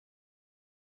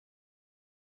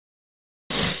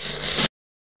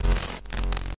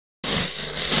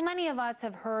many of us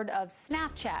have heard of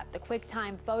Snapchat, the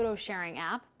QuickTime photo sharing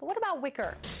app, but what about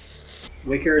wickr?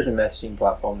 wickr is a messaging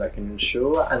platform that can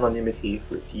ensure anonymity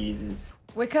for its users.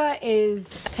 wickr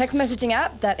is a text messaging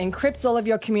app that encrypts all of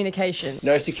your communication.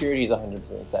 No security is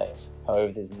 100% safe.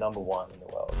 However, there's number one in the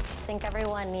world. I think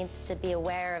everyone needs to be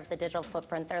aware of the digital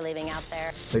footprint they're leaving out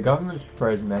there. The government's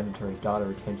proposed mandatory data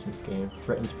retention scheme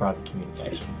threatens private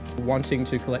communication. Wanting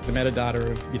to collect the metadata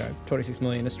of, 26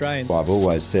 million Australians. I've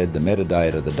always said the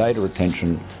metadata, the data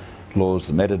retention laws,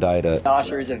 the metadata.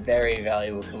 Data is a very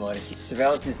valuable commodity.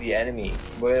 Surveillance is the enemy.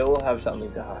 We all have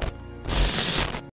something to hide.